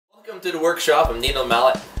Welcome to the workshop of Needle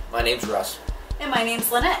Mallet. My name's Russ. And my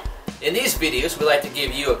name's Lynette. In these videos, we like to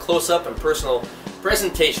give you a close-up and personal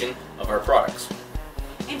presentation of our products.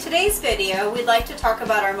 In today's video, we'd like to talk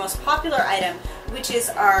about our most popular item, which is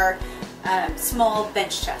our small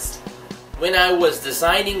bench chest. When I was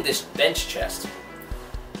designing this bench chest,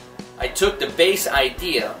 I took the base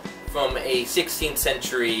idea from a 16th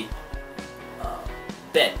century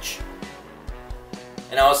bench.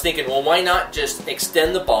 And I was thinking, well, why not just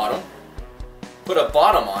extend the bottom, put a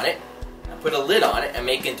bottom on it, and put a lid on it, and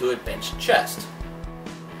make it into a bench chest.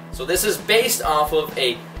 So this is based off of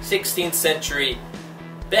a 16th century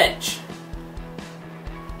bench,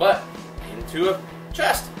 but into a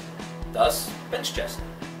chest, thus bench chest.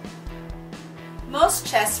 Most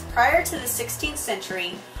chests prior to the 16th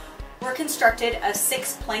century were constructed of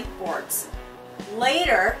 6 plank boards.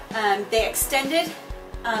 Later, they extended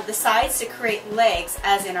the sides to create legs,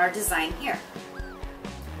 as in our design here.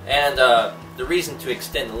 And the reason to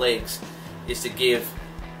extend the legs is to give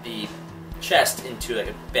the chest into like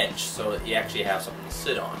a bench, so that you actually have something to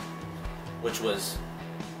sit on, which was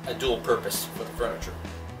a dual purpose for the furniture.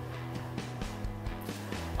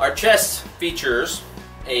 Our chest features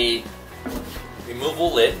a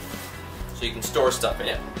removable lid, so you can store stuff in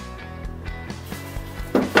it.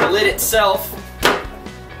 The lid itself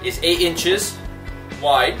is 8 inches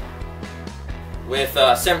wide with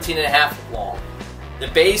 17.5 long. The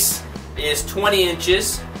base is 20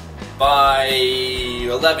 inches by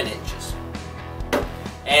 11 inches.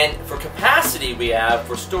 And for capacity we have,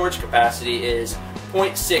 for storage capacity, is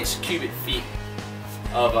 0.6 cubic feet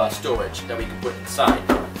of storage that we can put inside.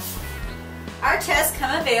 Our chests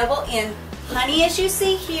come available in honey, as you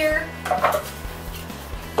see here,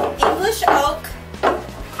 English oak,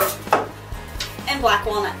 and black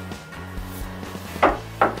walnut.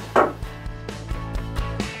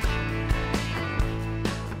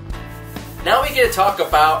 Now we get to talk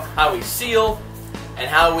about how we seal and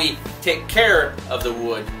how we take care of the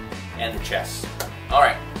wood and the chests.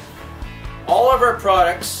 Alright, all of our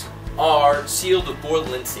products are sealed with boiled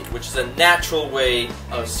linseed, which is a natural way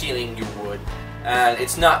of sealing your wood, and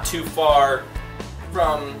it's not too far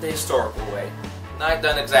from the historical way. Not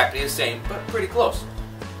done exactly the same, but pretty close.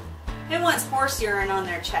 Who wants horse urine on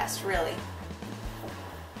their chest, really?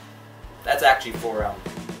 That's actually for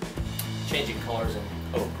changing colors in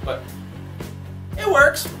oak, but it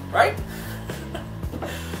works, right?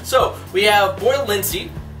 So we have boiled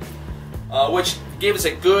linseed, which gives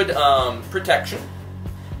a good protection,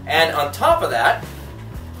 and on top of that,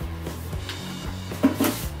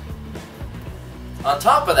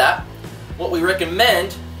 what we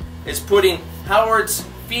recommend is putting Howard's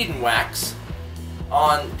feed-in wax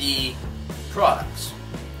on the products.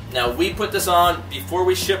 Now we put this on before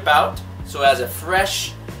we ship out, so as a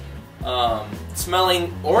fresh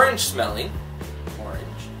smelling, orange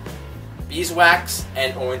beeswax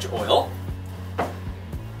and orange oil.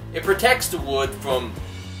 It protects the wood from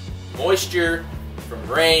moisture, from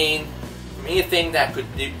rain, from anything that could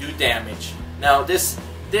do damage. Now this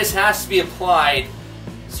has to be applied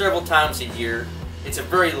several times a year. It's a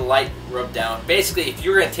very light rub down. Basically, if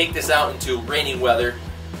you're going to take this out into rainy weather,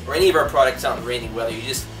 or any of our products out in rainy weather, you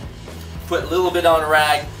just put a little bit on a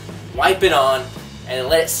rag, wipe it on, and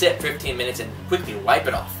let it sit 15 minutes and quickly wipe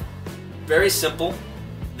it off. Very simple.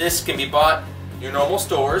 This can be bought in your normal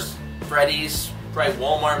stores. Freddy's, probably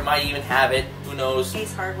Walmart might even have it. Who knows?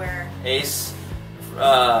 Ace Hardware. Ace,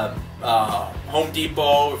 Home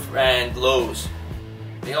Depot, and Lowe's.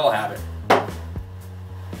 They all have it.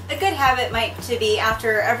 A good habit might to be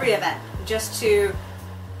after every event, just to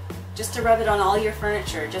rub it on all your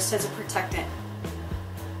furniture, just as a protectant.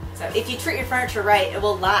 So if you treat your furniture right, it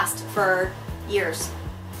will last for years.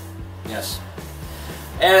 Yes.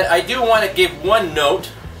 And I do want to give one note.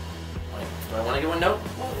 Do I want to give one note?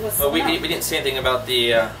 Well, we didn't say anything about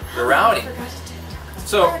the routing.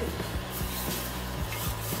 So,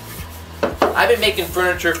 I've been making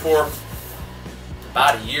furniture for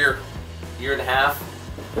about a year and a half.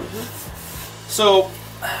 So,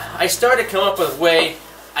 I started coming up with a way.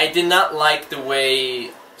 I did not like the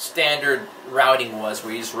way standard routing was,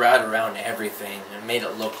 where you just route around everything and made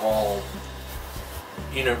it look all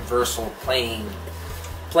universal, plain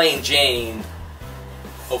Jane.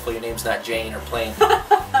 Hopefully your name's not Jane or Plain.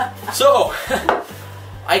 So,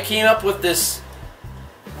 I came up with this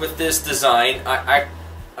design. I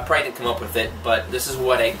probably didn't come up with it, but this is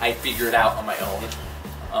what I figured out on my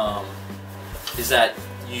own. Is that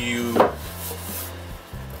you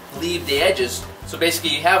leave the edges. So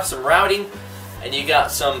basically you have some routing and you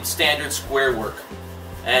got some standard square work.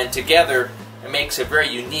 And together it makes a very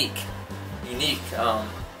unique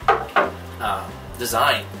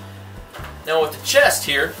design. Now with the chest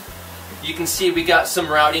here, you can see we got some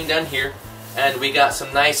routing done here, and we got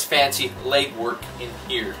some nice fancy leg work in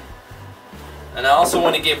here. And I also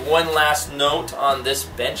want to give one last note on this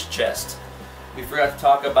bench chest. We forgot to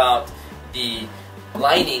talk about the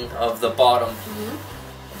lining of the bottom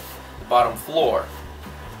floor.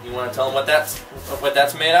 You want to tell them what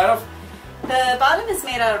that's made out of? The bottom is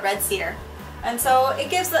made out of red cedar, and so it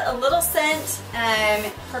gives it a little scent.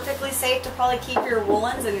 Perfectly safe to probably keep your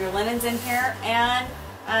woolens and your linens in here, and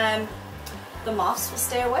the moths will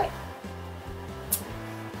stay away.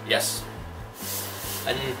 Yes,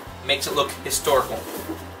 and makes it look historical.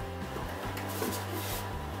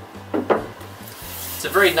 It's a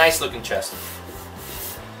very nice looking chest.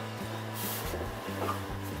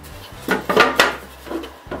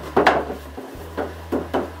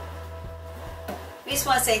 We just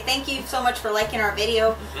want to say thank you so much for liking our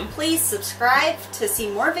video. Please subscribe to see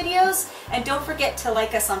more videos, and don't forget to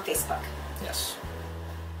like us on Facebook. Yes.